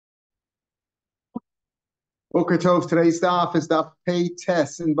Boker Tov, today's daf is daf Pei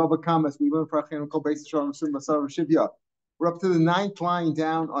Tes in Baba Kamas. We learn for Achim Kol Beis Shalom Shum Masar Shivya. We're up to the ninth line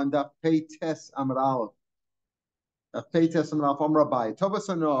down on daf Pei Tes Amar Aleph. Daf Pei Tes Amar Aleph Amar Abai.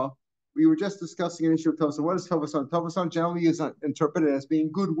 Tovasana. We were just discussing an issue of Tovasana. What is Tovasana? Tovasana generally is interpreted as being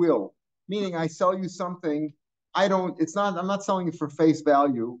goodwill, meaning I sell you something. I don't. It's not. I'm not selling it for face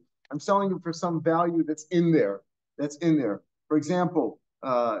value. I'm selling it for some value that's in there. That's in there. For example,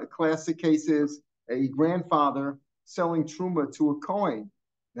 a classic case is a grandfather selling truma to a Kohen.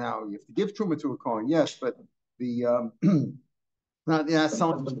 Now you have to give truma to a Kohen, yes, but the not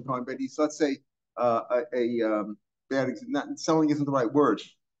selling to a Kohen, but he's, let's say, bad, not selling isn't the right word.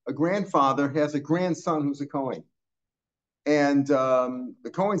 A grandfather has a grandson who's a Kohen, and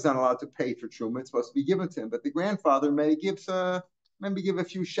the Kohen's not allowed to pay for truma; it's supposed to be given to him. But the grandfather may maybe give a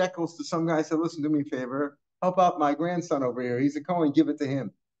few shekels to some guy. Say, listen, do me a favor, help out my grandson over here. He's a Kohen, give it to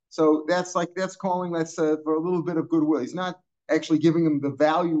him. So that's calling, let's for a little bit of goodwill. He's not actually giving him the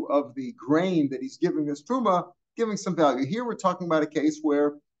value of the grain that he's giving as truma, giving some value. Here we're talking about a case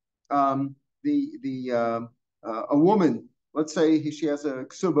where a woman, let's say she has a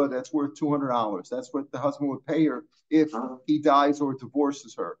ksuba that's worth $200. That's what the husband would pay her if he dies or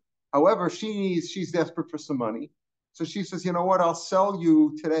divorces her. However, she's desperate for some money. So she says, you know what, I'll sell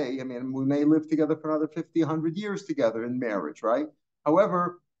you today. I mean, we may live together for another 50, 100 years together in marriage, right?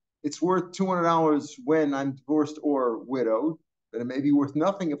 However, it's worth $200 when I'm divorced or widowed, but it may be worth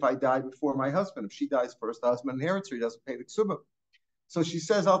nothing if I die before my husband. If she dies first, the husband inherits her, he doesn't pay the ksuba. So she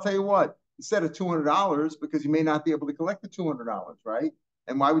says, I'll tell you what, instead of $200, because you may not be able to collect the $200, right?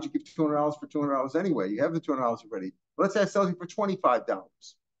 And why would you give $200 for $200 anyway? You have the $200 already. But let's say I sell you for $25.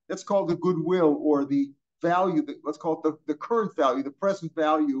 That's called the goodwill, or the value, let's call it the current value, the present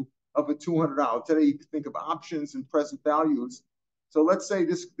value of a $200. Today you can think of options and present values. So let's say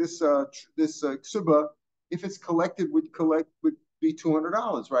this ksuba, if it's collected, would be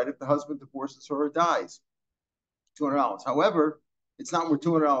 $200, right? If the husband divorces her or dies, $200. However, it's not worth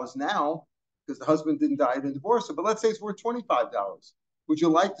 $200 now because the husband didn't die and divorce her. But let's say it's worth $25. Would you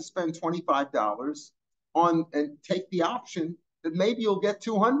like to spend $25 on and take the option that maybe you'll get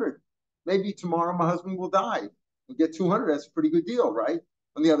 200? Maybe tomorrow my husband will die. You'll get 200. That's a pretty good deal, right?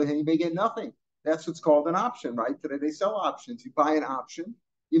 On the other hand, you may get nothing. That's what's called an option, right? Today they sell options. You buy an option,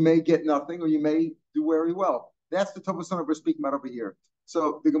 you may get nothing, or you may do very well. That's the Tovasana we're speaking about over here.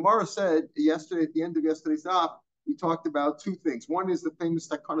 So the Gemara said yesterday, at the end of yesterday's daf, we talked about two things. One is the famous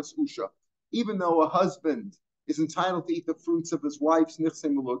takanas usha. Even though a husband is entitled to eat the fruits of his wife's nichse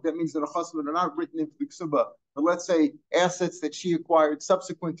muluk, that means that a husband are not written into the ksuba, but let's say assets that she acquired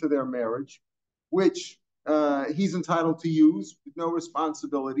subsequent to their marriage, which he's entitled to use with no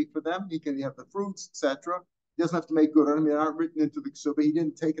responsibility for them. He can have the fruits, etc. He doesn't have to make good on them. They're not written into the ksuba. He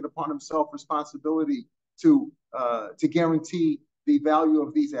didn't take it upon himself responsibility to guarantee the value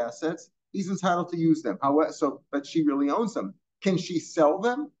of these assets. He's entitled to use them. However, but she really owns them. Can she sell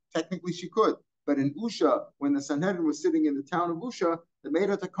them? Technically, she could. But in Usha, when the Sanhedrin was sitting in the town of Usha, they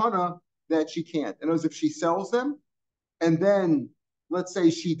made a takana that she can't. And as if she sells them, and then let's say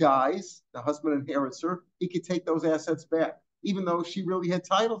she dies, the husband inherits her, he could take those assets back, even though she really had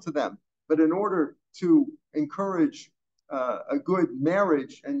title to them. But in order to encourage a good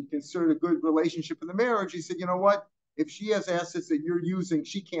marriage and consider a good relationship in the marriage, he said, you know what? If she has assets that you're using,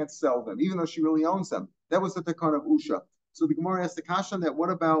 she can't sell them, even though she really owns them. That was the takana of Usha. So the Gemara asked the kasha on that. What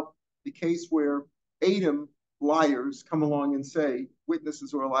about the case where Adam, liars, come along and say,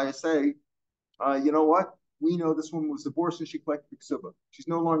 witnesses or liars say, you know what? We know this woman was divorced and she collected the ksuba. She's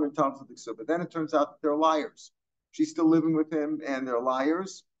no longer entitled to the ksuba. Then it turns out that they're liars. She's still living with him and they're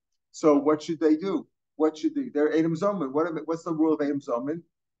liars. So what should they do? What should they? They're Adam Zoman. What's the rule of Adam Zoman?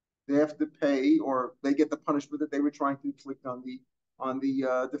 They have to pay, or they get the punishment that they were trying to inflict on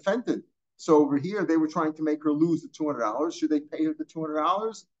the defendant. So over here, they were trying to make her lose the $200. Should they pay her the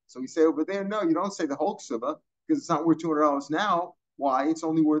 $200? So we say over there, no, you don't say the whole ksuba because it's not worth $200 now. Why? It's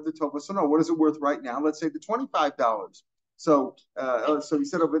only worth the tova. So no, what is it worth right now? Let's say the $25. So we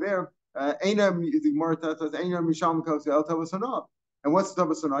said over there, and what's the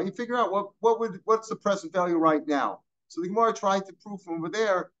tova? You figure out what's the present value right now. So the Gemara tried to prove from over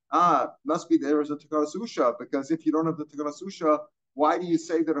there, must be there is a takanas usha, because if you don't have the takanas usha, why do you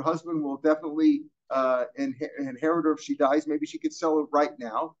say that her husband will definitely inherit her if she dies? Maybe she could sell it right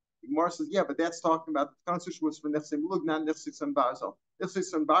now. The Gemara says, yeah, but that's talking about the takanas usha was for nefse muluk, not nefse san barzel. Nefse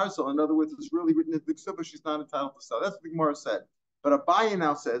san barzel, in other words, it's really written in the ksuba, she's not entitled to sell. That's what the Gemara said. But Abaye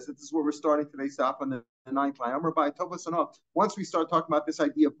now says that this is where we're starting today's stop on the ninth line. Once we start talking about this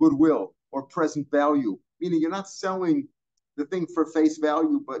idea of goodwill or present value, meaning you're not selling the thing for face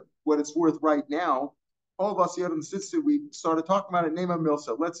value, but what it's worth right now. all of us here in the city, we started talking about it. Name a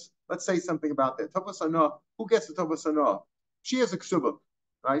milsa. Let's say something about that. Tovas anah. Who gets the tovas anah? She has a ksuba,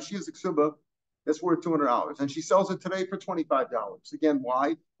 right? She has a ksuba that's worth $200, and she sells it today for $25. Again,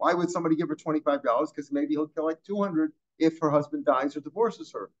 why? Why would somebody give her $25? Because maybe he'll collect $200 if her husband dies or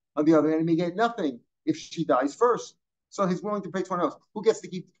divorces her. On the other hand, he may get nothing if she dies first. So he's willing to pay $20. Who gets to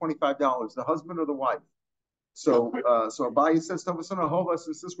keep the $25? The husband or the wife? So Abaye says Tovasana Hova,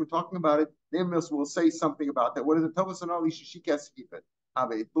 since we're talking about it, Nehemiah will say something about that. What is it? Tovasana Lisha, she gets to keep it.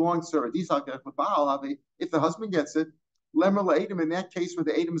 It belongs to her. If the husband gets it, Lemer Adam, in that case where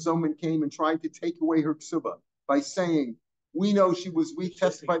the Adam Zoman came and tried to take away her ksuba by saying, we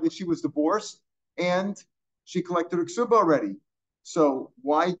testified that she was divorced and she collected her ksuba already. So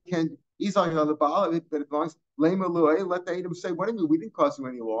why can Isaac on the Baal, if it belongs, let the Adam say, what do you mean? We didn't cause you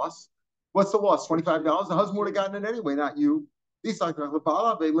any loss. What's the loss? $25? The husband would have gotten it anyway, not you. Let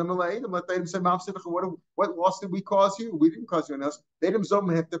the Adam say, what loss did we cause you? We didn't cause you any loss. The Adam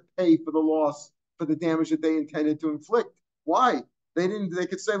Zoman have to pay for the loss, for the damage that they intended to inflict. Why? They didn't. They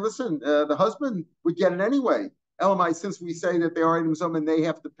could say, listen, the husband would get it anyway. Elamai, since we say that they are items and they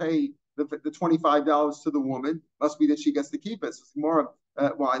have to pay the $25 to the woman, must be that she gets to keep it. So it's more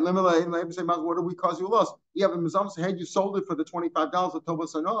why? What do we cause you a loss? You have a mizam say, had you sold it for the $25 of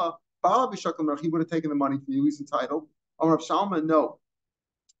Tovas Anoah, he would have taken the money from you. He's entitled. Rav Shalman, no.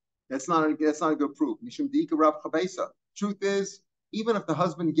 That's not a good proof. Truth is, even if the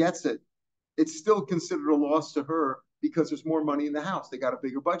husband gets it, it's still considered a loss to her because there's more money in the house. They got a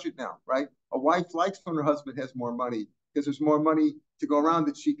bigger budget now, right? A wife likes when her husband has more money because there's more money to go around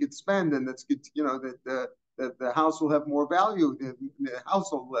that she could spend, and that's good, that the house will have more value. The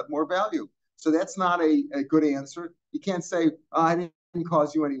household will have more value. So that's not a good answer. You can't say, I didn't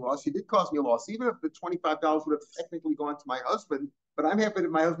cause you any loss. You did cause me a loss. Even if the $25 would have technically gone to my husband, but I'm happy that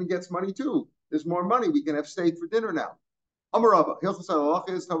my husband gets money too. There's more money. We can have steak for dinner now. Amarava,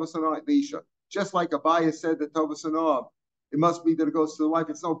 just like Abaye said that Tovasana, it must be that it goes to the wife.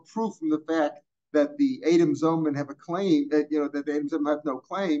 It's no proof from the fact that the Adam Zoman have a claim, that the Adam Zoman have no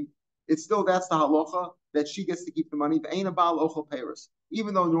claim. It's still, that's the halacha, that she gets to keep the money.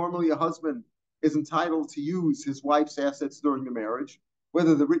 Even though normally a husband is entitled to use his wife's assets during the marriage,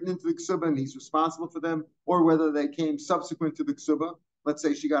 whether they're written into the ksuba and he's responsible for them, or whether they came subsequent to the ksuba. Let's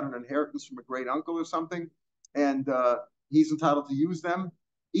say she got an inheritance from a great uncle or something, and he's entitled to use them.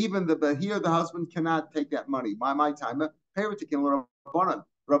 But here the husband cannot take that money. My time,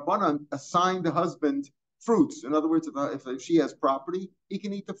 Rabbanan assigned the husband fruits. In other words, if she has property, he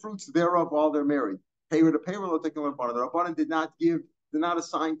can eat the fruits thereof while they're married. Payra to payra, the Rabbanan did not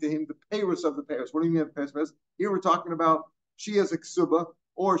assign to him the payros of the payros. What do you mean the payros? Here we're talking about she has a ksuba,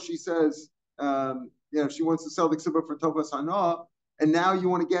 or she says, she wants to sell the ksuba for tovas hanah, and now you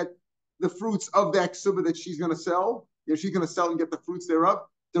want to get the fruits of that ksuba that she's going to sell. She's going to sell and get the fruits thereof.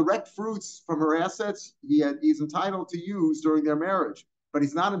 Direct fruits from her assets, he's entitled to use during their marriage, but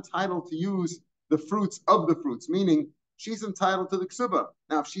he's not entitled to use the fruits of the fruits, meaning she's entitled to the ksuba.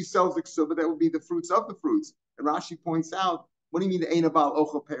 Now, if she sells the ksuba, that would be the fruits of the fruits. And Rashi points out, what do you mean the einabal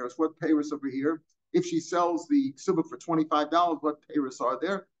ochel peiros? What peiros over here? If she sells the ksuba for $25, what peiros are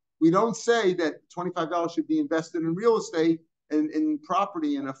there? We don't say that $25 should be invested in real estate and in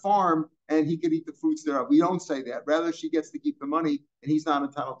property and a farm, and he could eat the fruits thereof. We don't say that. Rather, she gets to keep the money, and he's not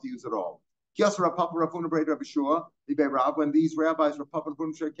entitled to use it all. When these rabbis, Rav Papa and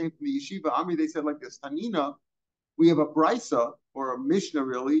Rav came from the yeshiva, Amri, they said like this, Tanina, we have a brisa, or a mishnah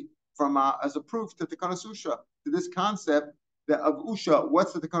really, from as a proof to Tekana Susha, to this concept that of Usha.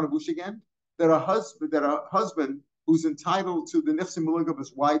 What's the Tekana of Usha again? That a husband who's entitled to the nifsim mulug of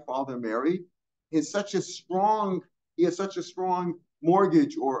his wife while they're married he has such a strong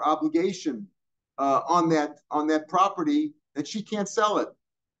mortgage or obligation on that property that she can't sell it.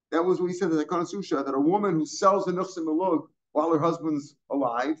 That was what he said in the Konasushah, that a woman who sells the nufsim milug while her husband's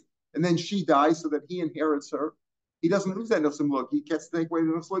alive, and then she dies so that he inherits her, he doesn't lose that nufsim milug. He gets to take away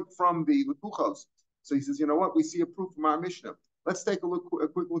the nufsim milug from the lekuchos. So he says, you know what? We see a proof from our Mishnah. Let's take a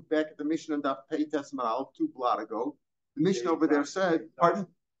quick look back at the Mishnah in Daf Pei Tesman 2 blot ago. The Mishnah over there said, pardon?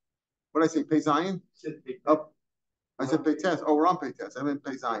 What did I say? Pei Zion? Oh, I said Pei Tes. Oh, we're on Pei Tes. I meant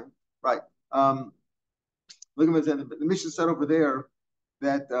Pei Zion. Right. Look at the Mishnah said over there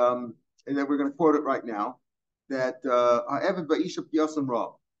that, and then we're going to quote it right now, that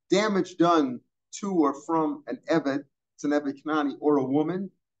damage done to or from an Eved, it's an Eved Knani, or a woman,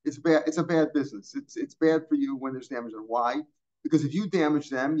 it's bad. It's a bad business. It's bad for you when there's damage. And why? Because if you damage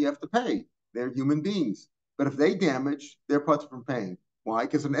them, you have to pay. They're human beings. But if they damage, they're put from paying. Why?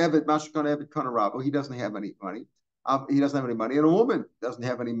 Because an Eved, Mashkan Eved Kanarabo, he doesn't have any money. He doesn't have any money. And a woman doesn't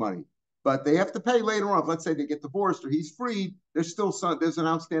have any money. But they have to pay later on. Let's say they get divorced or he's freed, there's an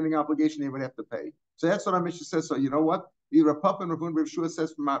outstanding obligation they would have to pay. So that's what our Mishnah says. So you know what? The Rav Papa and Rav Shua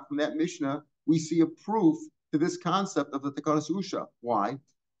says from that Mishnah, we see a proof to this concept of the Tekanos Usha. Why?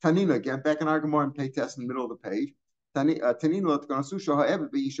 Tanina, again, back in our Gemara and pay test in the middle of the page. Tanina, Tekanos Usha, however,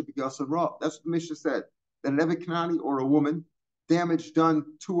 you should be Yasan Ra. That's what the Mishnah said. That an Evet Kanani or a woman, damage done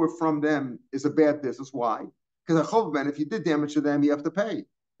to or from them is a bad business. Why? Because if you did damage to them, you have to pay.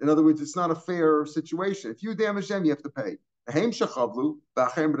 In other words, it's not a fair situation. If you damage them, you have to pay. But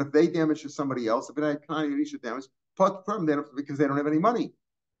if they damage to somebody else, if it had Kanani or Isha damage, because they don't have any money.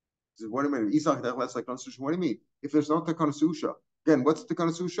 What do you mean? What do you mean? If there's no Tekanos Usha, again, what's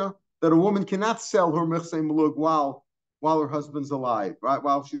Tekanos Usha? That a woman cannot sell her Mechsei Malug while her husband's alive, right?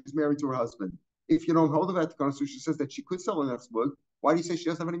 While she's married to her husband. If you don't hold of that, Tekanos Usha says that she could sell the Nechsei Malug. Why do you say she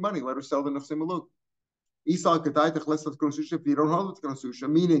doesn't have any money? Let her sell the Nechsei Malug. If you don't hold the Tekanos Usha,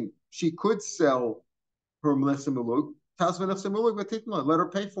 meaning she could sell her Nechsei Malug, let her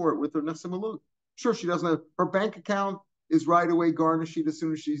pay for it with her Nechsei Malug. Sure, she doesn't have her bank account is right away garnished as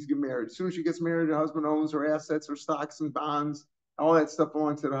soon as she's get married. As soon as she gets married, her husband owns her assets, her stocks and bonds, all that stuff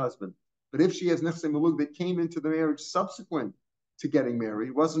belongs to the husband. But if she has Nechsei Malug that came into the marriage subsequent to getting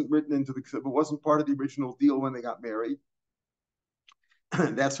married, wasn't written into the Ksubah, wasn't part of the original deal when they got married,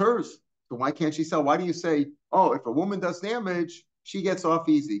 that's hers. So why can't she sell? Why do you say, oh, if a woman does damage, she gets off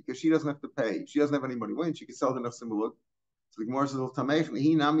easy because she doesn't have to pay. She doesn't have any money. When she can sell the Nechsei Malug. So the Gemara says,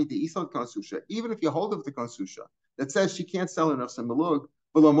 even if you hold of the Konsusha that says she can't sell her Nechsei Malug,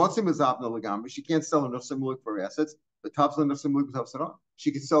 she can't sell her Nechsei Malug for assets, but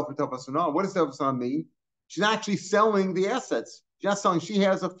she can sell for Tavasana. What does Tavasana mean? She's actually selling the assets. She's not selling. She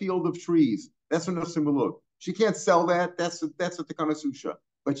has a field of trees. That's her Nechsei Malug. She can't sell that. That's what the Konsusha.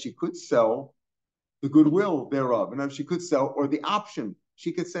 But she could sell the goodwill thereof. And if she could sell, or the option,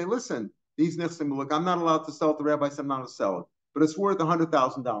 she could say, listen, these Nechsei Malug, I'm not allowed to sell it. The rabbi said I'm not allowed to sell it. But it's worth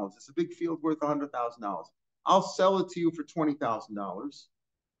 $100,000. It's a big field worth $100,000. I'll sell it to you for $20,000.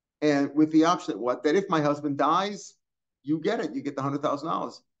 And with the option that if my husband dies, you get it. You get the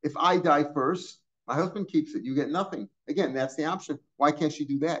 $100,000. If I die first, my husband keeps it. You get nothing. Again, that's the option. Why can't she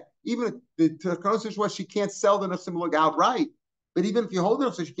do that? Even if the conversation was she can't sell the Nechsei Malug outright. But even if you hold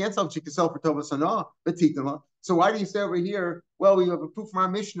it, so she can't sell it, she can sell for Tovasana, but Titala. So why do you say over here, well, we have a proof from our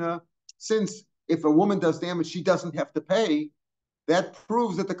Mishnah, since if a woman does damage, she doesn't have to pay. That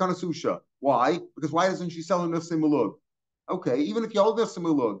proves that the Konsusha. Why? Because why doesn't she sell the Nechsei Malug? Okay, even if you hold Nechsei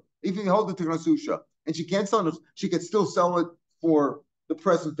Malug, even if you hold it to Konsusha, and she can't sell it, she could still sell it for the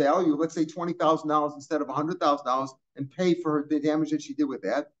present value, let's say $20,000 instead of $100,000, and pay for the damage that she did with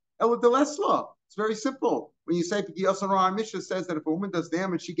that. Ela de Lesla. It's very simple. When you say P'giyas Mishnah says that if a woman does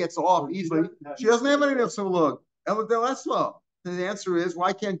damage, she gets off easily. She doesn't have any Nechsei Malug. Ela de Lesla. The answer is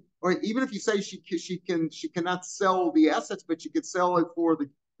why can't, or even if you say she cannot sell the assets, but she could sell it for the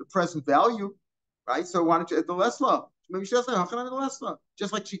present value, right? So why don't you the Lesla? Maybe she doesn't have the Lesla.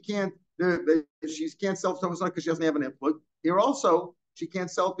 Just like she can't sell Thomas because she doesn't have an input. Here also she can't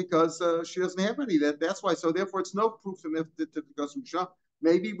sell because she doesn't have any. That's why. So therefore, it's no proof in the Tekanos.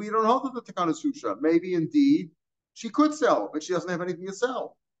 Maybe we don't hold the Tekanos. Maybe indeed she could sell, but she doesn't have anything to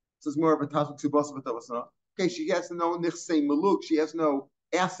sell. So it's more of a Tasuk Subasa, but that was not. Okay, she has no Nechsei Malug. She has no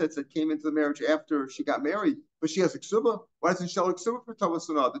assets that came into the marriage after she got married, but she has a ksuba. Why doesn't she sell a ksuba for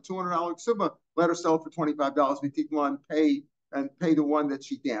Tavasana? The $200 ksuba, let her sell it for $25. We take one, pay the one that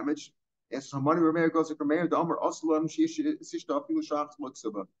she damaged. And so money Rav Meir goes to Rav Meir, the Amr Aslam Sishta Afilu Shach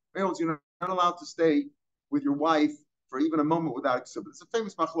Ksuba. You're not allowed to stay with your wife for even a moment without a ksuba. It's a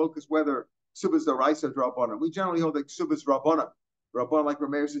famous machlokas whether ksuba is the raisa or drabbana. We generally hold that ksuba is drabbana. Drabbana, like Rav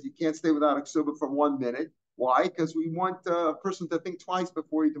Meir says, you can't stay without a ksuba for 1 minute. Why? Because we want a person to think twice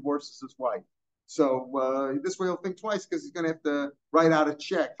before he divorces his wife. So this way he'll think twice because he's going to have to write out a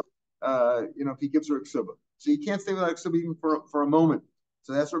check, if he gives her a ksuba. So you can't stay without a ksuba even for a moment.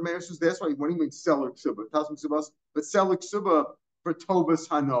 So that's what Meir says. That's why when he means sell a ksuba, but sell a ksuba for Tobas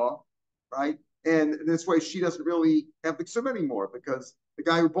Hana, right? And this way she doesn't really have the ksuba anymore because the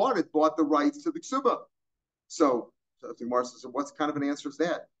guy who bought it bought the rights to the ksuba. So the Gemara says, what kind of an answer is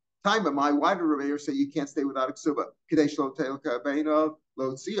that? Time of my why did Rav Meir say you can't stay without a ksuba?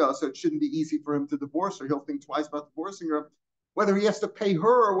 So it shouldn't be easy for him to divorce her. He'll think twice about divorcing her. Whether he has to pay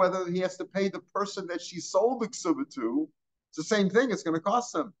her or whether he has to pay the person that she sold the ksuba to, it's the same thing. It's going to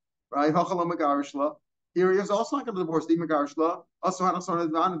cost him, right? Here he is also not going to divorce the Megarishla. Also,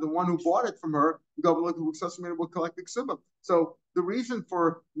 the one who bought it from her, will collect the ksuba. So the reason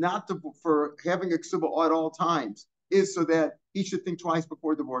for having a ksuba at all times is so that he should think twice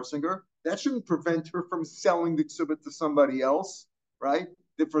before divorcing her. That shouldn't prevent her from selling the ksuba to somebody else, right?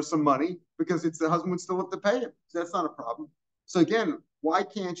 for some money because the husband would still have to pay him. So that's not a problem. So again, why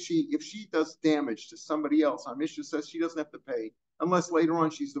can't she, if she does damage to somebody else, our Mishnah says she doesn't have to pay unless later on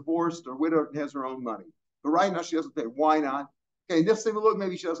she's divorced or widowed and has her own money. But right now she doesn't pay. Why not? Okay, this thing, look,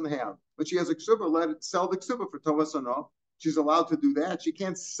 maybe she doesn't have, but she has a ksuba. Let it sell the ksuba for tovas hana. She's allowed to do that. She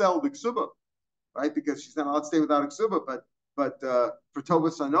can't sell the ksuba, right? Because she's not allowed to stay without a ksuba. But for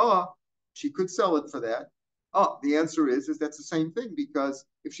tovas hana, she could sell it for that. Oh, the answer is that's the same thing, because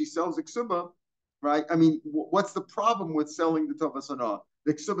if she sells a ksuba, right? I mean, what's the problem with selling the tovas hana?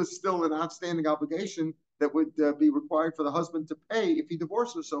 The ksuba is still an outstanding obligation that would be required for the husband to pay if he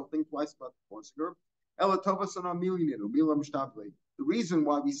divorces her. So think twice about divorcing her. The reason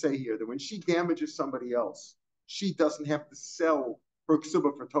why we say here that when she damages somebody else, she doesn't have to sell her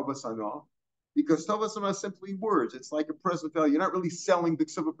ksuba for tovas hana, because tovas hana is simply words. It's like a present value. You're not really selling the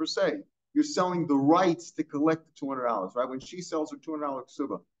ksuba per se. You're selling the rights to collect the $200, right? When she sells her $200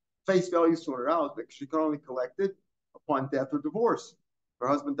 ksuba, face value is $200, but she can only collect it upon death or divorce. Her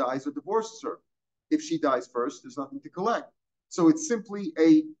husband dies or divorces her. If she dies first, there's nothing to collect. So it's simply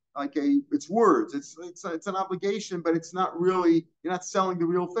it's words. It's an obligation, but it's not really, you're not selling the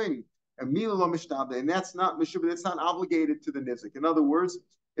real thing. And that's not obligated to the nizik. In other words,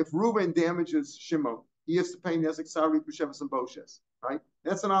 if Reuben damages Shimon, he has to pay nizik sari kusheves and boshes, right?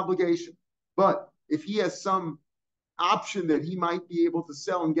 That's an obligation. But if he has some option that he might be able to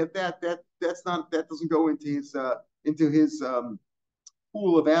sell and get that doesn't go into his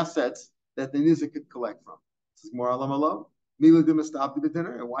pool of assets that the nizik could collect from. This is more alamalo.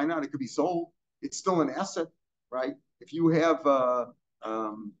 And why not? It could be sold. It's still an asset, right? If you have,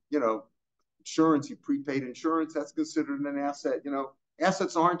 insurance, you prepaid insurance, that's considered an asset.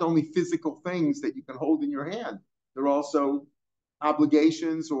 Assets aren't only physical things that you can hold in your hand. They're also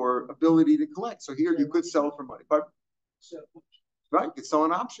obligations or ability to collect. So here you could sell it for money, but right, you could sell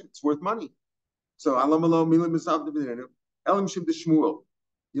an option. It's worth money. So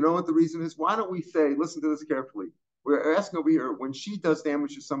you know what the reason is? Why don't we say, listen to this carefully. We're asking over here, when she does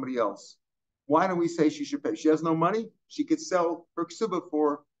damage to somebody else, why don't we say she should pay? She has no money. She could sell her ksuba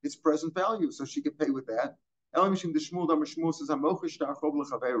for its present value, so she could pay with that.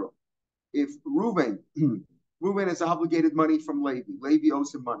 If Reuben has obligated money from Levi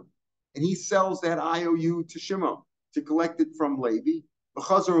owes him money, and he sells that IOU to Shimon to collect it from Levi,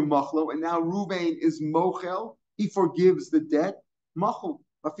 and now Reuben is mochel, he forgives the debt, machel,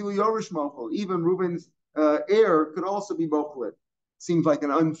 even Reuben's heir could also be mochlet. Seems like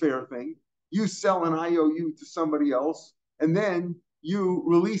an unfair thing. You sell an IOU to somebody else, and then you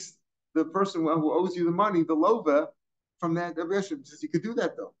release the person who owes you the money, the lova, from that division. You could do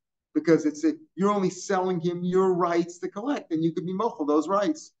that though, because you're only selling him your rights to collect, and you could be mochel those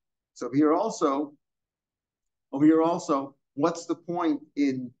rights. So over here also, what's the point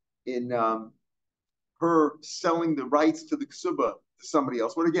in her selling the rights to the ksuba to somebody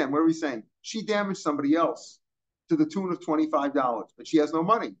else? What are we saying? She damaged somebody else to the tune of $25, but she has no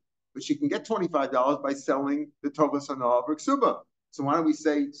money. But she can get $25 by selling the tovas hana of her ksuba. So why don't we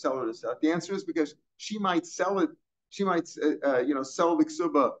say sell her this? The answer is because she might sell it. She might sell the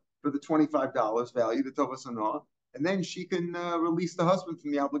ksuba for the $25 value, the tovas hana, and then she can release the husband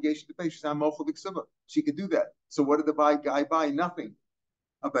from the obligation to pay. She's not mochel the ksuba. She could do that. So what did the guy buy? Nothing.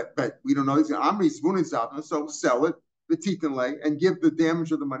 But we don't know. He's going to so sell it, the titanle, and give the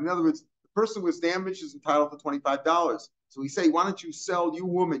damager the money. In other words, the person who was damaged is entitled to $25. So we say, why don't you sell, you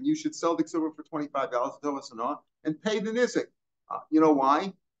woman, you should sell the ksuba for $25 and pay the nizik. You know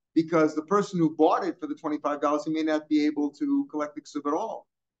why? Because the person who bought it for the $25, he may not be able to collect the ksuba at all,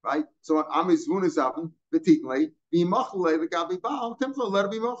 right? So amizvunizavim v'titanle v'imachle v'gabi baal timchel, let her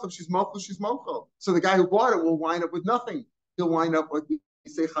be mochel. She's mochel. So the guy who bought it will wind up with nothing. He'll wind up with,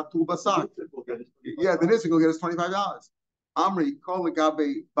 say, chatul basar. Yeah, the nizik will get us $25. Amri call the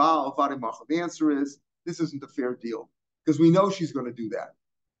gabe baal varimachel. The answer is this isn't a fair deal, because we know she's going to do that.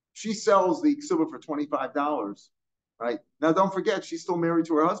 She sells the ksuba for $25, right? Now, don't forget, she's still married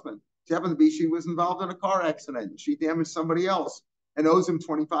to her husband. She was involved in a car accident. She damaged somebody else and owes him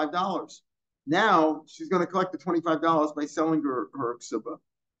 $25. Now, she's going to collect the $25 by selling her ksuba.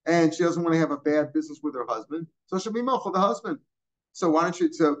 And she doesn't want to have a bad business with her husband, so she'll be mochel the husband. So why don't you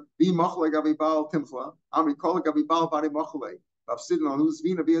be mochel gabi baal timchla? Amri call it gabi baal bari mochel.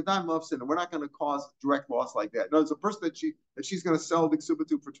 We're not going to cause direct loss like that. No, it's a person that she's going to sell the ksuba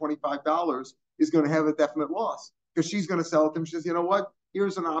to for $25 is going to have a definite loss, because she's going to sell it to him. She says, you know what?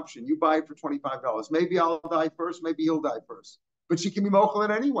 Here's an option. You buy it for $25. Maybe I'll die first. Maybe he'll die first. But she can be mochel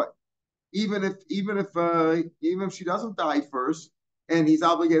it anyway, even if she doesn't die first and he's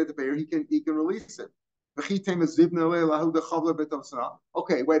obligated to pay her, he can release it. Okay,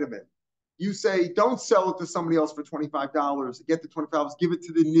 wait a minute. You say don't sell it to somebody else for $25. Get the $25, give it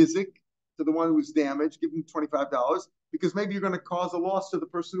to the nizik, to the one who's damaged, give him $25, because maybe you're going to cause a loss to the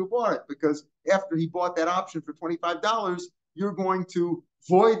person who bought it, because after he bought that option for $25, you're going to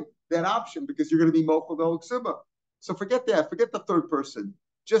void that option because you're going to be mochel the ksuba. So forget that. Forget the third person.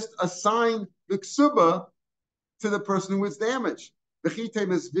 Just assign the ksuba to the person who was damaged. You owe him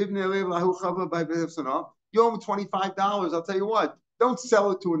 $25. I'll tell you what. Don't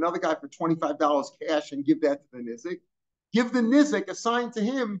sell it to another guy for $25 cash and give that to the nizik. Give the nizik, assign to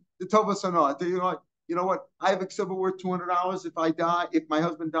him the tova sana. Tell you know what? I have a ksuba worth $200 if I die, if my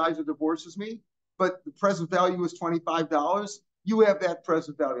husband dies or divorces me, but the present value is $25. You have that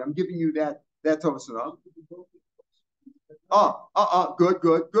present value. I'm giving you that tova sana. Good.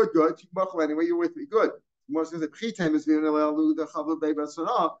 Anyway, you're with me. Good. So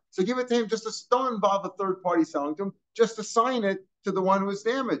give it to him. Don't involve a third party selling to him. Just assign it to the one who is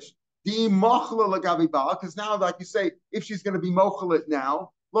damaged. Because now, like you say, if she's going to be mochalit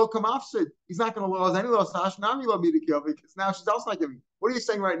now, lo kamafsid, he's not going to lose any loss. Because now she's also not giving. What are you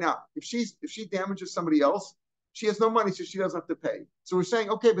saying right now? If she damages somebody else, she has no money, so she doesn't have to pay. So we're saying,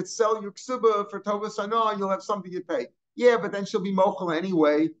 okay, but sell your ksuba for tova sana, you'll have something to pay. Yeah, but then she'll be mochel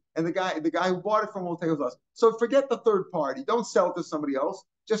anyway, and the guy who bought it from will take his loss. So forget the third party. Don't sell it to somebody else.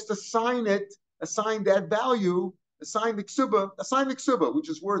 Just assign that value, assign the ksuba, which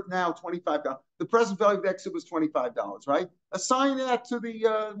is worth now $25. The present value of that ksuba is $25, right? Assign that to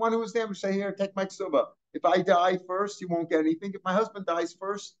the one who was damaged. Say, here, take my ksuba. If I die first, you won't get anything. If my husband dies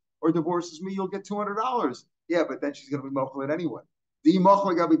first or divorces me, you'll get $200. Yeah, but then she's going to be mochel anyway. The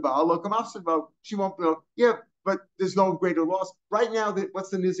mochel gabi baal lo kamafsid, she won't be. Yeah. But there's no greater loss. Right now,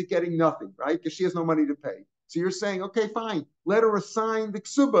 what's the nizik getting? Nothing, right? Because she has no money to pay. So you're saying, okay, fine. Let her assign the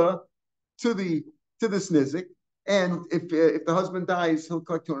ksuba to this nizik. And if the husband dies, he'll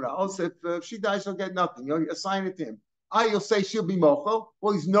collect $200. If she dies, he'll get nothing. You'll assign it to him. You'll say she'll be mochel.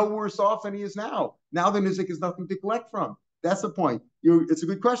 Well, he's no worse off than he is now. Now the nizik is nothing to collect from. That's the point. It's a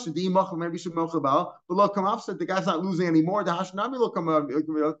good question. Maybe should mochel about, but look, the guy's not losing anymore. The hashnami will come out.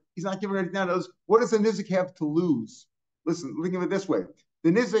 He's not giving anything down. What does the nizik have to lose? Listen, think of it this way: the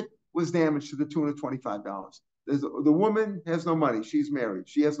nizik was damaged to the tune of $25. The woman has no money. She's married.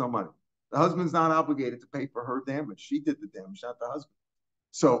 She has no money. The husband's not obligated to pay for her damage. She did the damage, not the husband.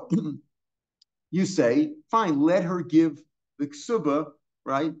 So you say, fine, let her give the ksuba,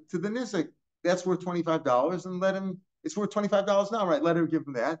 right, to the nizik. That's worth $25, and let him. It's worth $25 now, right? Let her give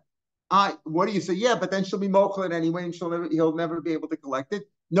him that. What do you say? Yeah, but then she'll be mochel anyway, and he'll never be able to collect it.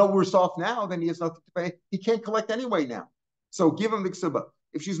 No worse off now, then he has nothing to pay. He can't collect anyway now. So give him the ksuba.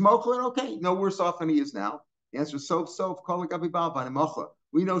 If she's mochel, okay, no worse off than he is now. The answer is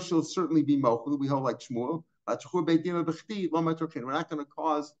we know she'll certainly be mochel. We hold like Shmuel. We're not going to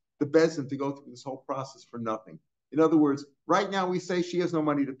cause the bezin to go through this whole process for nothing. In other words, right now we say she has no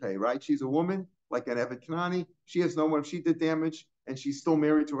money to pay, right? She's a woman, like an Evet Kanani. She has no money. She did damage, and she's still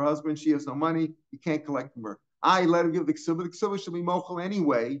married to her husband. She has no money. You can't collect from her. I let her give the ksuba. The ksuba should be mochel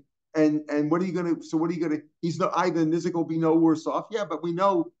anyway. And what are you gonna? So what are you gonna? He's no either nizik will be no worse off. Yeah, but we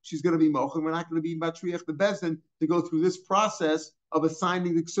know she's gonna be mochel. We're not gonna be matriach the bezin to go through this process of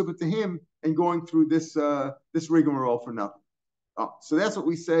assigning the ksuba to him and going through this rigmarole for nothing. So that's what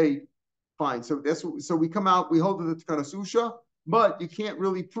we say. Fine. So so we come out. We hold that it's kind of susha, but you can't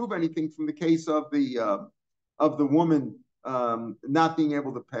really prove anything from the case of the woman not being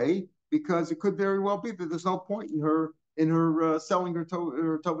able to pay, because it could very well be that there's no point in her selling her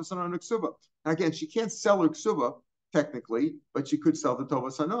tova sana and ksuba. Again, she can't sell her ksuba technically, but she could sell the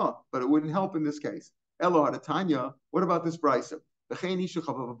tova sana, but it wouldn't help in this case. Elo hadatanya. What about this brisa?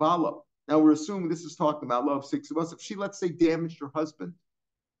 Now we're assuming this is talking about love six of us. If she, let's say, damaged her husband,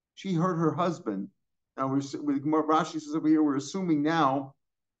 she hurt her husband. Now Rashi says over here, we're assuming now.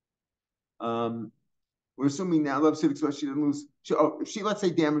 Let's say she didn't lose. If she, let's say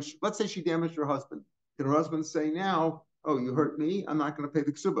she damaged her husband. Can her husband say now, "Oh, you hurt me. I'm not going to pay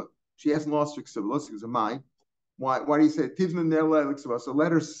the ksuba"? She hasn't lost her ksuba. Let's use a mine. Why do you say tivna nela ksuba? So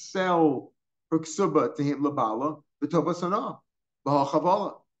let her sell her ksuba to him labala b'tova sana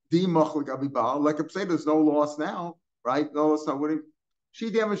b'hachavala di machal gabibal. Like I say, there's no loss now, right? No loss now. She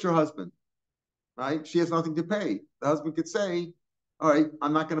damaged her husband, right? She has nothing to pay. The husband could say, all right,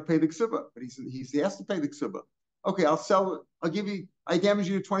 I'm not going to pay the ksuba, but he has to pay the ksuba. Okay, I'll sell it. I damage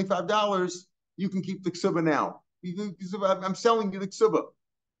you to $25. You can keep the ksuba now. I'm selling you the ksuba.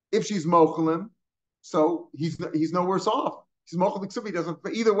 If she's mochelim, so he's no worse off. He's mochel the ksuba. He doesn't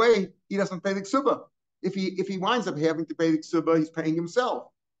pay. Either way, he doesn't pay the ksuba. If he winds up having to pay the ksuba, he's paying himself.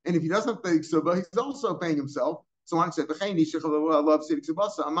 And if he doesn't pay ksuba, he's also paying himself. So I said, why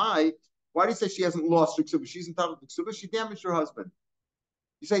do you say she hasn't lost her ksuba? She's entitled to ksuba. She damaged her husband.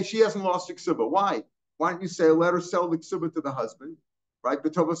 You say she hasn't lost her ksuba. Why? Why don't you say let her sell the ksuba to the husband? Right?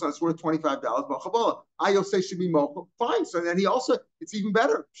 Betovas it's worth $25. But Chabala, I'll say should be mochel. Fine. So then he also, it's even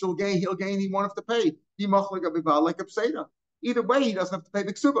better. He'll gain, he won't have to pay. He mochel like a pseda. Either way, he doesn't have to pay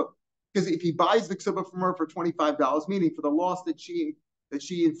the ksuba. Because if he buys the ksuba from her for $25, meaning for the loss that she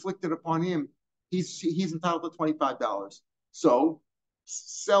inflicted upon him, he's entitled to $25. So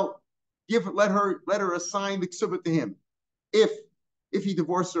let her assign the ksuba to him. If he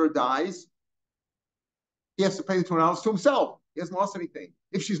divorces her or dies, he has to pay the $20 to himself. He hasn't lost anything.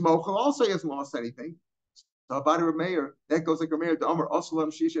 If she's mochel, also he hasn't lost anything. So about Rav Meir, that goes like Rav Meir,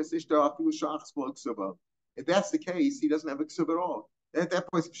 if that's the case, he doesn't have a ksuba at all. At that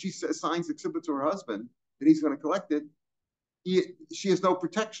point, if she assigns the ksuba to her husband, then he's going to collect it. She has no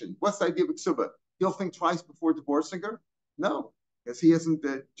protection. What's the idea of ksuba? He'll think twice before divorcing her? No, because he isn't.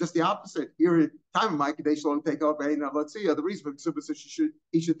 Just the opposite. Here, time of my kadesh will take off. Let's see. The reason for ksuba says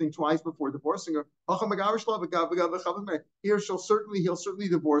he should think twice before divorcing her. Here, he'll certainly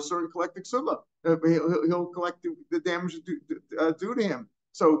divorce her and collect the ksuba. He'll collect the damage due to him.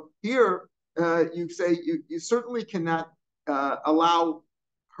 So here, you say you certainly cannot allow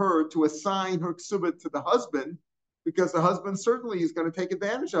her to assign her ksuba to the husband, because the husband certainly is going to take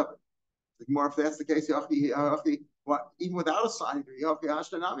advantage of it. More if that's the case, even without assigning her,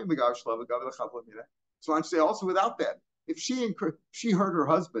 so I say also without that, if she hurt her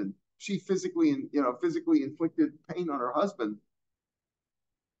husband, she physically inflicted pain on her husband.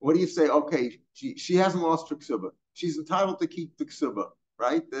 What do you say? Okay, she hasn't lost her ksuba. She's entitled to keep the ksuba,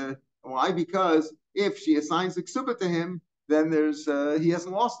 right? Why? Because if she assigns the ksuba to him, then he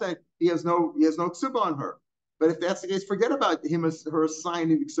hasn't lost that. He has no ksuba on her. But if that's the case, forget about her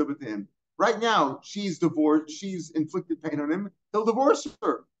assigning the ksuba to him. Right now, she's divorced. She's inflicted pain on him. He'll divorce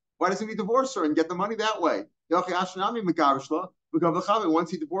her. Why doesn't he divorce her and get the money that way? Once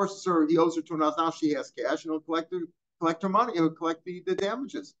he divorces her, he owes her $200. Now she has cash, and he'll collect her money. He'll collect the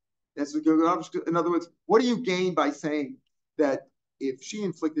damages. In other words, what do you gain by saying that if she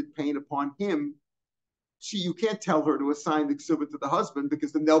inflicted pain upon him, you can't tell her to assign the ksuba to the husband,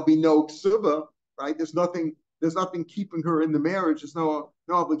 because then there'll be no ksuba, right? There's nothing keeping her in the marriage. There's no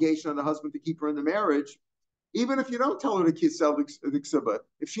obligation on the husband to keep her in the marriage. Even if you don't tell her to sell the ksuba,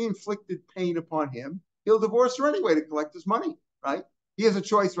 if she inflicted pain upon him, he'll divorce her anyway to collect his money, right? He has a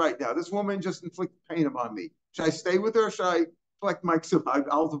choice right now. This woman just inflicted pain upon me. Should I stay with her? Or should I collect my ksuba?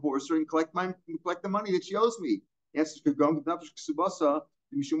 I'll divorce her and collect the money that she owes me.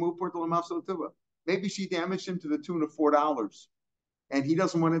 Maybe she damaged him to the tune of $4. And he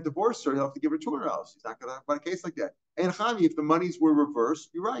doesn't want to divorce her, he'll have to give her $200. He's not going to talk about a case like that. And Chami, if the monies were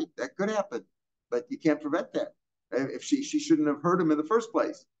reversed, you're right, that could happen, but you can't prevent that. If she shouldn't have hurt him in the first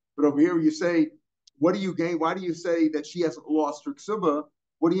place. But over here, you say, what do you gain? Why do you say that she hasn't lost her ksuba?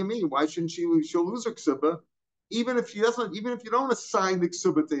 What do you mean? Why shouldn't she'll lose her ksuba? Even if you don't assign the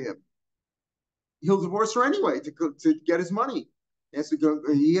ksuba to him, he'll divorce her anyway to get his money.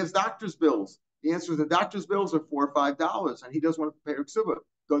 He has doctor's bills. The answer is the doctor's bills are $4 or $5, and he doesn't want to pay her ksuba.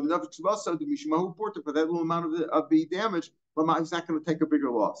 Go to another ksuba, so the mishimahu porter for that little amount of the damage, but he's not going to take a bigger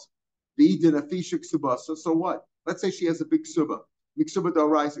loss. So what? Let's say she has a big ksuba. Ksuba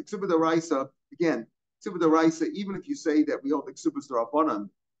d'oraisa. Ksuba d'oraisa, again, ksuba d'oraisa, even if you say that we hold the ksubas d'rabanan,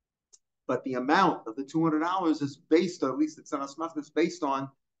 but the amount of the $200 is based on, at least it's on asmach, it's based on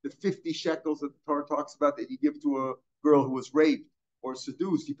the 50 shekels that the Torah talks about that you give to a girl who was raped or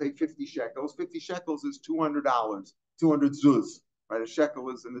seduced. You pay 50 shekels. 50 shekels is $200, 200 zuz, right? A shekel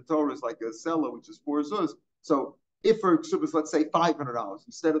is in the Torah is like a selah, which is 4 zuz. So if her ksuba is, let's say, $500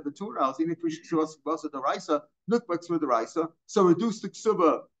 instead of the $200, even if we should ksuba d'oraisa, nukba ksuba d'oraisa, so reduce the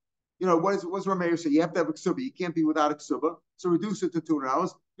ksuba. What's Rav Meir say? You have to have a ksuba. You can't be without a ksuba. So reduce it to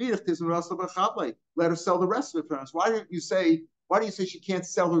 $200. Let her sell the rest of it. Why do you say she can't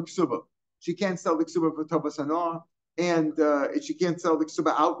sell her ksuba? She can't sell the ksuba for tovas hanah, and she can't sell the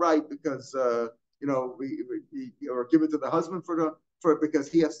ksuba outright because or give it to the husband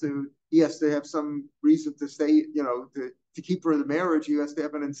because he has to have some reason to stay, to keep her in the marriage. He has to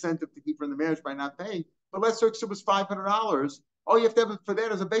have an incentive to keep her in the marriage by not paying. But let's say ksuba is $500. All you have to have for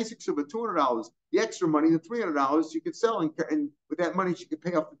that is a basic ksuba, $200. The extra money, the $300, you could sell, and with that money, she could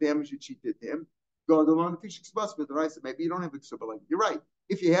pay off the damage that she did to him. Go on the loan, maybe you don't have a ksuba like you're right.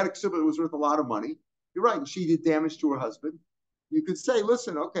 If you had a ksuba that was worth a lot of money, you're right, and she did damage to her husband, you could say,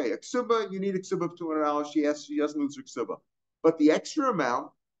 listen, okay, a ksuba, you need a ksuba of $200. She doesn't lose her ksuba, but the extra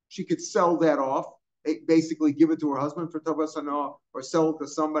amount, she could sell that off basically give it to her husband for tovas hana, or sell it to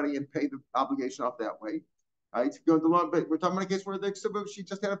somebody and pay the obligation off that way. Right? Go to lawn, but we're talking about a case where the ksuba, she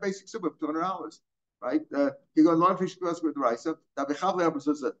just had a basic ksuba of $200. Right? You go to lawn fish with the rice.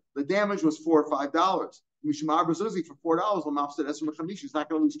 The damage was $4 or $5. Mishmar Brazuzi for $4. She's not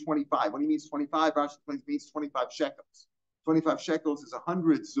going to lose 25. When he means 25, Rashi means 25 shekels. 25 shekels is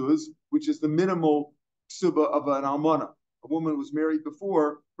 100 zuz, which is the minimal ksuba of an almana. A woman was married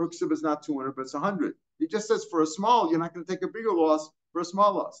before, her ksuba is not 200, but it's 100. It just says for a small, you're not going to take a bigger loss for a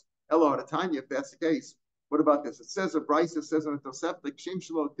small loss. Elo at a time, if that's the case. What about this? It says a Bryce, it says on the Tosef, like Shem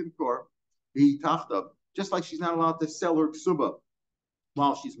Shelo Timkor, the Tachtav, just like she's not allowed to sell her ksuba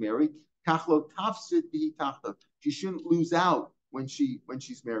while she's married. Kachlo Tafsid Bihi Tachtav. She shouldn't lose out when she's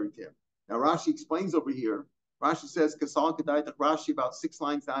married to him. Now Rashi explains over here. Rashi says Kasal Kedai Rashi about 6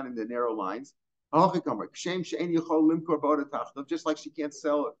 lines down in the narrow lines. Just like she can't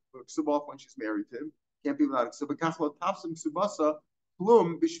sell a ksuba off when she's married to him, can't be without a ksuba. Kachlo Tafsim Ksubasa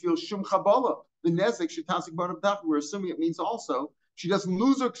Plum Bishvil Shum Chabala. The nezek shetasik b'nabdach. We're assuming it means also she doesn't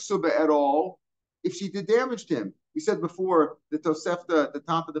lose her ksuba at all if she did damage to him. We said before the Tosefta at the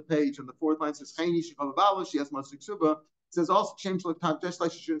top of the page on the 4th line says Chayni shechavavalo. She has much ksuba. It says also change just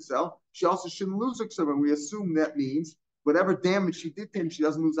like she shouldn't sell. She also shouldn't lose her ksuba. And we assume that means whatever damage she did to him, she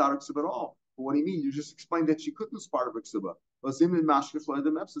doesn't lose out her ksuba at all. But what do you mean? You just explained that she could lose part of her ksuba.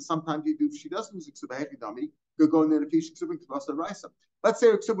 So sometimes you do. If she does lose a ksuba, could go in there to fish ksuba to raisa. Let's say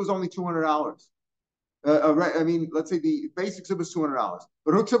her ksuba was only $200. I mean, let's say the basic ksuba is $200,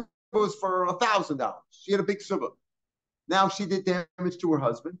 but her ksuba was for $1,000. She had a big ksuba. Now she did damage to her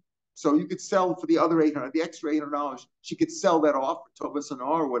husband, so you could sell for the other $800, the extra $800. She could sell that off for tovas hana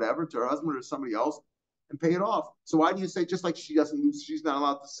or whatever to her husband or somebody else and pay it off. So why do you say just like she doesn't lose, she's not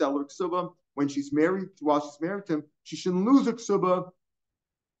allowed to sell her ksuba when she's married, while she's married to him, she shouldn't lose her ksuba,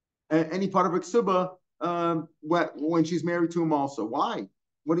 any part of her ksuba, when she's married to him also. Why?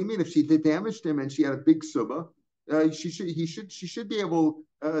 What do you mean? If she did damage to him and she had a big ksuba, she should be able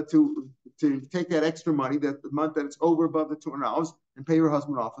to take that extra money, that the month that it's over above the $200, and pay her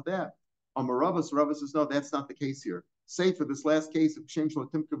husband off of that. Rava says no, that's not the case here. Say for this last case of Shem Shlo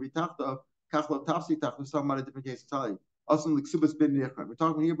Timka V'Tachta, Kachlo Tafsi Tachta, we're talking about a different case entirely. Also, the Ksubas bin Nichram. We're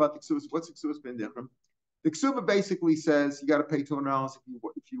talking here about the Ksubas. What's the Ksubas bin Nichram? The Ksuba basically says you got to pay $200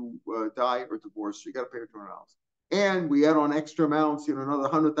 if you die or divorce. You got to pay $200. And we add on extra amounts, another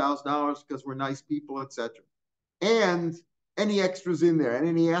 $100,000 because we're nice people, etc. And any extras in there and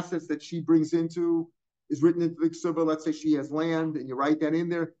any assets that she brings into is written into the ksuba. Let's say she has land and you write that in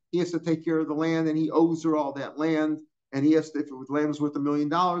there. He has to take care of the land and he owes her all that land. And he has to, if the land was worth $1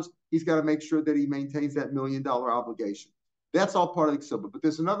 million, he's got to make sure that he maintains that $1 million obligation. That's all part of the ksuba. But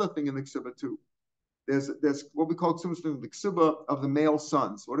there's another thing in the ksuba too. There's what we call the ksuba of the male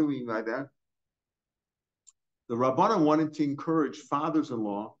sons. What do we mean by that? The Rabbanan wanted to encourage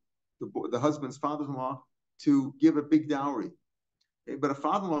fathers-in-law, the husband's fathers-in-law, to give a big dowry. Okay? But a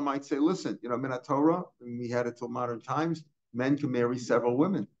father-in-law might say, listen, Minat Torah, and we had it till modern times, men can marry several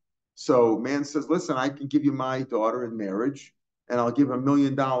women. So man says, listen, I can give you my daughter in marriage, and I'll give $1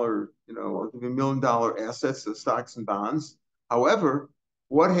 million, I'll give you $1 million assets, stocks and bonds. However,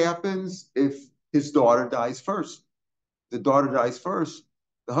 what happens if his daughter dies first? The daughter dies first,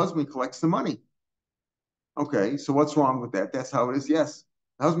 the husband collects the money. Okay, so what's wrong with that? That's how it is. Yes,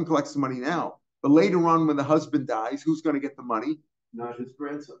 the husband collects the money now. But later on, when the husband dies, who's going to get the money? Not his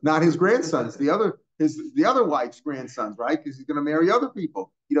grandson. Not his grandsons. The other wife's grandsons, right? Because he's going to marry other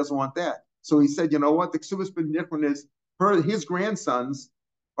people. He doesn't want that. So he said, you know what? The ksubas ben nichron is his grandsons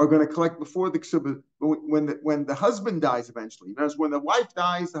are going to collect before the ksubas when the husband dies eventually. Because when the wife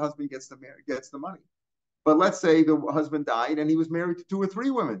dies, the husband gets the money. But let's say the husband died and he was married to 2 or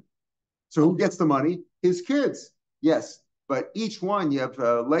 3 women. So who gets the money? His kids. Yes. But each one, you have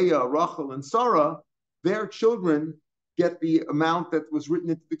Leah, Rachel, and Sarah, their children get the amount that was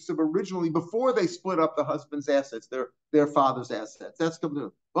written into the Ksub originally before they split up the husband's assets, their father's assets. That's coming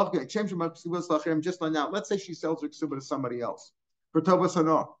to okay. Just like now, let's say she sells her Ksub to somebody else. For Tovas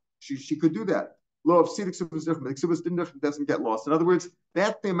Hana, she could do that. Law of Sid Ksubas doesn't get lost. In other words,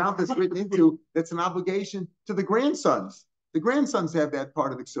 that's the amount that's written into, that's an obligation to the grandsons. The grandsons have that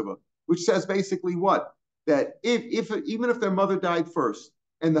part of the Ksubah, which says basically what? That even if their mother died first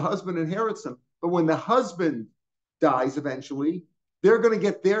and the husband inherits them, but when the husband dies eventually, they're going to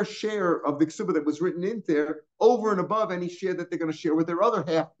get their share of the ksuba that was written in there over and above any share that they're going to share with their other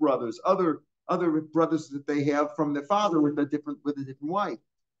half brothers, other brothers that they have from their father with a different wife.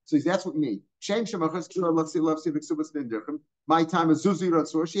 So that's what we mean. My time is Zuzi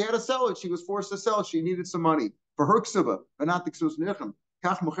Ratzor. She had to sell it. She was forced to sell it. She needed some money for her ksuba, but not the ksuba.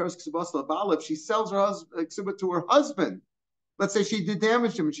 If she sells her ksuba to her husband, let's say she did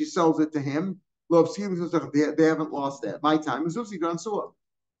damage to him and she sells it to him, they haven't lost that. My time is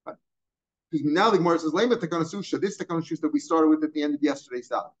now the Gemara says, "Lema tekana susha." This tekana susha that we started with at the end of yesterday's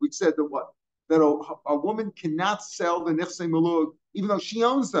daf. We said that what? That a woman cannot sell the nechsei malug even though she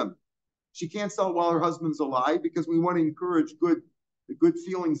owns them. She can't sell while her husband's alive because we want to encourage good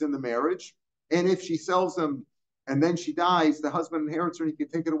feelings in the marriage. And if she sells them and then she dies, the husband inherits her and he can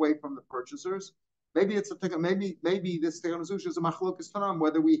take it away from the purchasers. Maybe it's maybe this tekana susha is a machlokas tanam,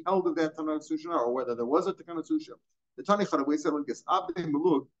 whether we held of that tekana susha or whether there was a tekana susha. The Tani Chada, we said like this: Abdei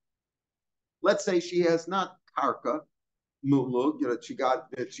malug. Let's say she has not karka mulug, she got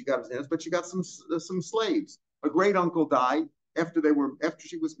his hands, but she got some slaves. A great uncle died after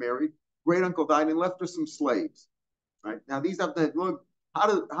she was married. Great uncle died and left her some slaves. Right now, these have to look. How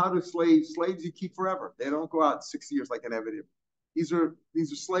do slaves you keep forever? They don't go out 6 years like an evident. These are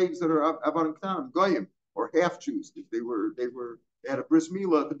slaves that are avanim knanim goyim or half Jews. If they had a bris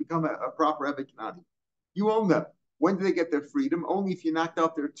milah to become a proper eved knani. You own them. When do they get their freedom? Only if you knocked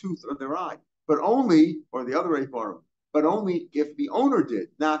out their tooth or their eye. But only, or the other Eifarim, but only if the owner did,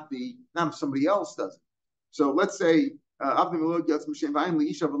 not if somebody else does it. So let's say if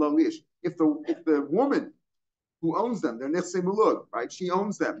the woman who owns them, they're nechsei mulug, right? She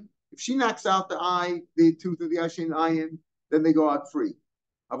owns them. If she knocks out the tooth of the eye, then they go out free.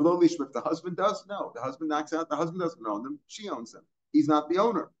 If the husband does, no. The husband knocks out. The husband doesn't own them. She owns them. He's not the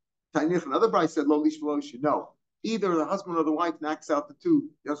owner. Another bride said, "Lo lish v'lo ish." No, either the husband or the wife knocks out the tooth,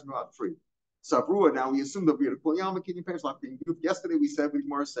 he doesn't go out free. Savrua, now we assume there'll be a kulyama kinyan pairs like being group. Yesterday we said,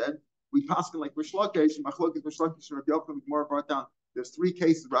 Gemara said, we passed like Rish Lakish, Machlokes, Rish Lakish, and Rav Yochanan. Gemara brought down. There's 3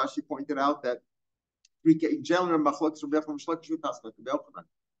 cases. Rashi pointed out that 3 cases. In general, Machlokes, Rav Yochanan, Rish Lakish, we passed like Rav Yochanan.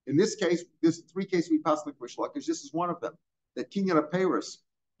 In this case, there's 3 cases we passed like Rish Lakish. This is one of them. That kinyan pairs,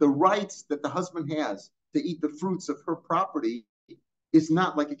 the rights that the husband has to eat the fruits of her property is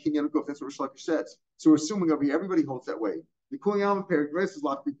not like a kinyan guf. That's what Rish Lakish says. So we're assuming over here everybody holds that way. The kulyama pair is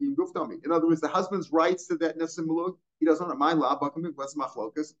locked between guftami. In other words, the husband's rights to that nesim mulug, he doesn't have my law, bakamim, what's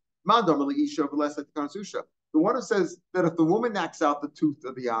machlokas. Mandam isha v'les at the kansusha. The one who says that if the woman knocks out the tooth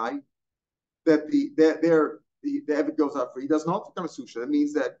of the eye, that the eved goes out free. He doesn't hold the kansusha. That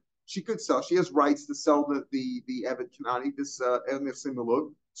means that she could sell. She has rights to sell the eved kanani, this nesim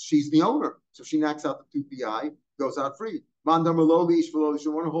mulug. She's the owner, so she knocks out the tooth of the eye, goes out free. Mandam ish v'lo.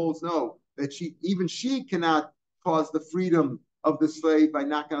 The one who holds no, that she cannot cause the freedom of the slave by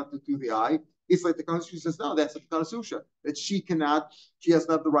knocking out the tooth of the eye. It's like the Constitution says, no, that's a Constitution, that she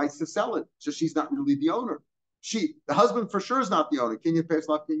doesn't have the rights to sell it. So she's not really the owner. The husband for sure is not the owner. Kinyan pairs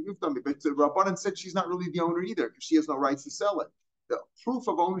lock kinyan guftami. But the Rabbanan said she's not really the owner either because she has no rights to sell it. The proof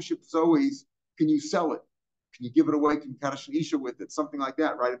of ownership is always, can you sell it? Can you give it away? Can you kadash an isha with it? Something like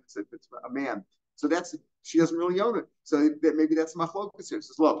that, right? If it's a man. So she doesn't really own it. So maybe that's machlokas here. It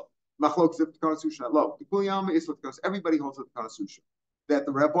says, look. Machlokes of the Constitution at low. The kulyama is what goes. Everybody holds with the Constitution. That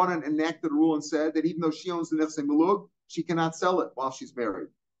the Rabbanan enacted a rule and said that even though she owns the nechsei mulug, she cannot sell it while she's married.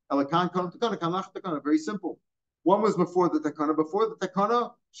 Very simple. One was before the takana. Before the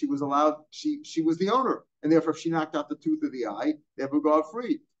takana, she was allowed. She was the owner, and therefore, if she knocked out the tooth of the eye, they would go out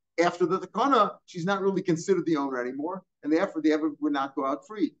free. After the takana, she's not really considered the owner anymore, and therefore, they would not go out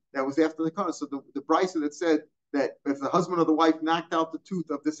free. That was after the takana. So the brisa that said that if the husband or the wife knocked out the tooth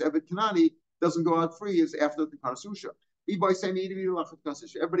of this eved kanani, doesn't go out free is after the kansusha.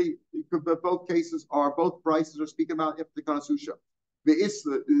 Everybody, both cases both brises are speaking about after the kansusha.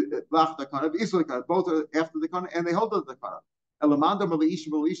 Both are after the kana, and they hold the kana.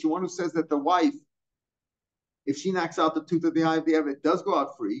 One who says that the wife, if she knocks out the tooth of the eye of the eved, does go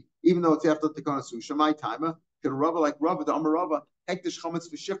out free, even though it's after the kansusha. My timer can rubber like rubber the amarava hektish chametz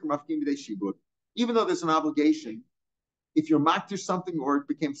v'shikr mafkim b'dei shibud. Even though there's an obligation, if you're maktir something or it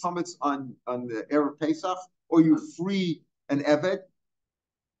became chametz on the Erev Pesach, or you free an eved,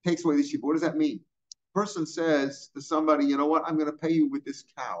 takes away the shibud. What does that mean? Person says to somebody, you know what, I'm going to pay you with this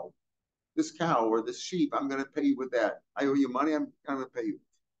cow or this sheep, I'm going to pay you with that. I owe you money, I'm going to pay you.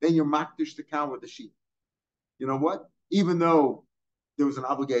 Then you're maktish the cow or the sheep. You know what? Even though there was an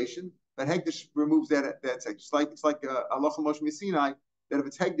obligation, but Hegdish removes that section. It's like Allah Moshe Sinai, that if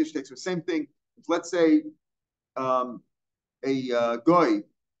it's Hegdish, takes the same thing. If, let's say a goy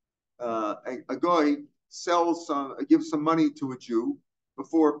gives some money to a Jew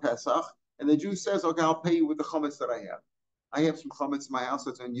before Pesach, and the Jew says, "Okay, I'll pay you with the chametz that I have. I have some chametz in my house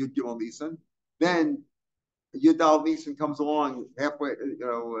that's on Yud Gimel Nisan." Then Yud Al Nisan comes along halfway, at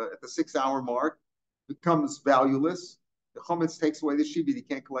the 6-hour mark, becomes valueless. The chometz takes away the shibud. He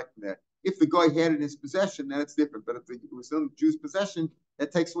can't collect from that. If the guy had it in his possession, then it's different. But if it was still in the Jew's possession,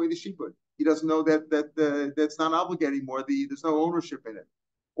 that takes away the shibud. He doesn't know that's not obligated anymore. There's no ownership in it.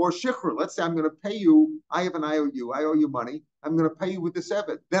 Or shichur. Let's say I'm going to pay you. I have an IOU. I owe you money. I'm going to pay you with this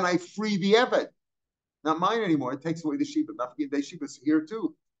evet. Then I free the evet. Not mine anymore. It takes away the shibud. Not forget the shibud here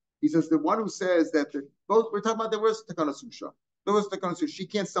too. He says the one who says that both we're talking about there was takana susha. There was takana susha. She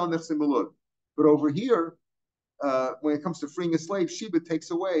can't sell nefsim milud. But over here, when it comes to freeing a slave, shibud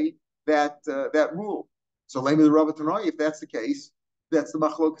takes away that rule. So lame the Rabbi Tanai, if that's the case, that's the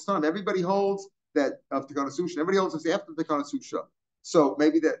machlokas tanam. Everybody holds that of takana susha. Everybody holds it's after takana susha. So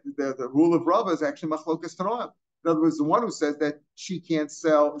maybe that the rule of Rabba is actually machlokas tanam. In other words, the one who says that she can't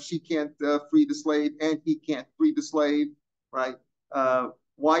sell, she can't free the slave, and he can't free the slave, right?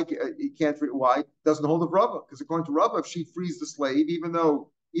 Why he can't free? Why doesn't hold of Rabba? Because according to Rabba, if she frees the slave, even though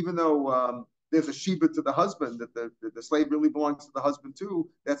there's a shiba to the husband that the slave really belongs to the husband too,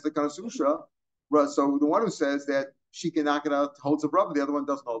 that's the kind of susha. So the one who says that she can knock it out holds of Rabba, the other one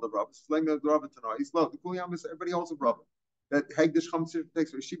doesn't hold of Rabba. So Rabba tonight, he's low. The kuliyam is everybody holds of Rabba. That hegdish chamsir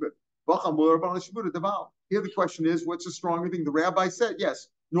takes away shiba. Here the question is, what's a stronger thing? The rabbi said, yes,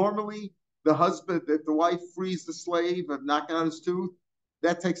 normally the husband, that the wife frees the slave of knocking out his tooth,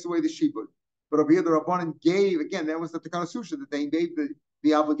 that takes away the shibud. But over here, the Rabbanan gave, again, that was the Takana Susha, that they gave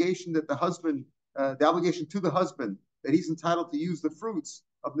the obligation that the husband, the obligation to the husband, that he's entitled to use the fruits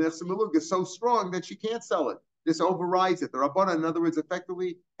of Nefsim Milug is so strong that she can't sell it. This overrides it. The Rabbanan, in other words,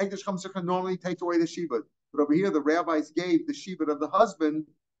 effectively, Hekdesh Chamsir normally take away the shibud. But over here, the rabbis gave the shibud of the husband,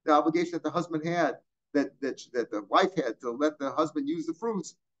 the obligation that the husband had, that the wife had to let the husband use the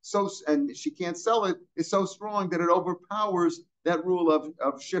fruits, and she can't sell it, is so strong that it overpowers that rule of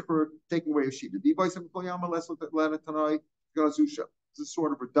shichur taking away a shibud. This is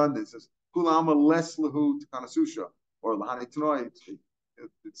sort of redundant. It says kulama les lahu tanasusha or lahani tanoi.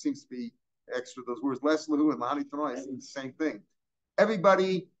 It seems to be extra. Those words les lahu and lahani tanoi seem the same thing.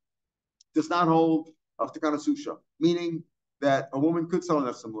 Everybody does not hold of tanasusha, meaning that a woman could sell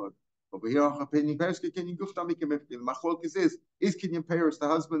enough some blood. Over here, opinion the machlokes is kinyan paris the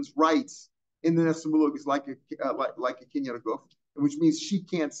husband's rights in the nefsim is like a kinyan guf, which means she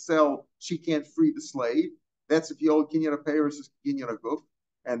can't sell, she can't free the slave. That's if you hold kinyan paris is kinyan guf,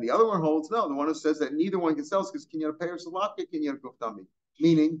 and the other one holds no. The one who says that neither one can sell because kinyan paris is laka kinyan guf dummy,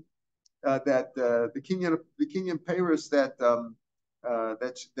 meaning that the kinyan paris that the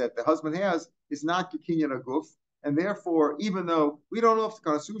husband has is not kinyan guf, and therefore even though we don't know if it's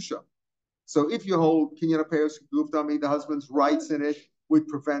kanasusha. So if you hold kinyan paris guf dummy, the husband's rights in it would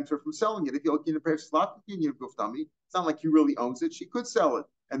prevent her from selling it. If you hold kinyan paris laka kinyan guf dummy, it's not like he really owns it. She could sell it,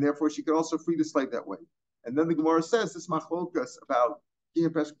 and therefore she could also free the slave that way. And then the Gemara says this machlokas about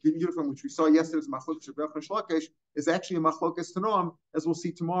kinyan paris kinyan guf, which we saw yesterday's machlokas of is actually a machlokas tanom, as we'll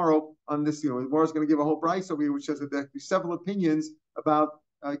see tomorrow on this. The Gemara is going to give a whole price over here, which says that there are several opinions about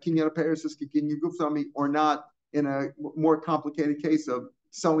kinyan paris is kinyan guf dummy or not in a more complicated case of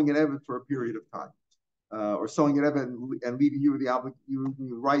selling an evet for a period of time. Or selling an evet and leaving you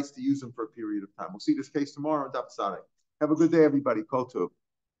the rights to use them for a period of time. We'll see this case tomorrow on Daf Sadek. Have a good day, everybody. Kol tov.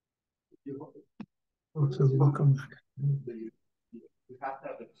 Welcome back. You have to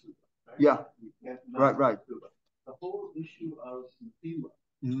have a ksuba, right? Yeah. Right. The whole issue of Sufila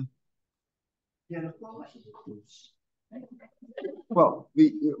can apply. Well,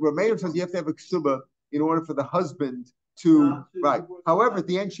 the Rav Meir says you have to have a ksuba in order for the husband to right. However, at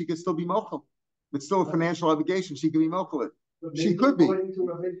the end, she could still be mochel. It's still a financial obligation. She could be mochel it. She could be. No.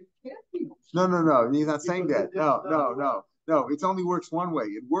 He's not saying that. No. It only works one way.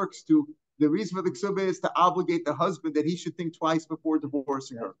 It works to the reason for the ksuba is to obligate the husband that he should think twice before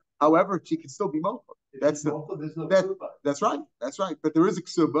divorcing her. However, she can still be mochel. That's right. But there is a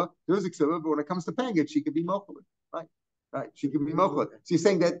ksuba. But when it comes to paying it, she could be mochel. Right. She can be mochel. So you're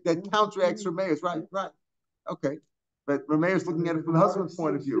saying that counteracts Rav Meir's right. Okay. But Rav Meir's looking at it from the husband's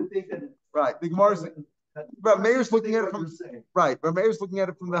point of view. Right. The Gemara's Rav Meir's looking at it from right. Rav Meir's looking at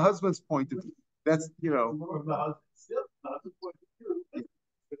it from the husband's point of view. That's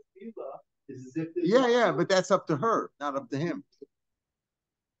Yeah, but that's up to her, not up to him.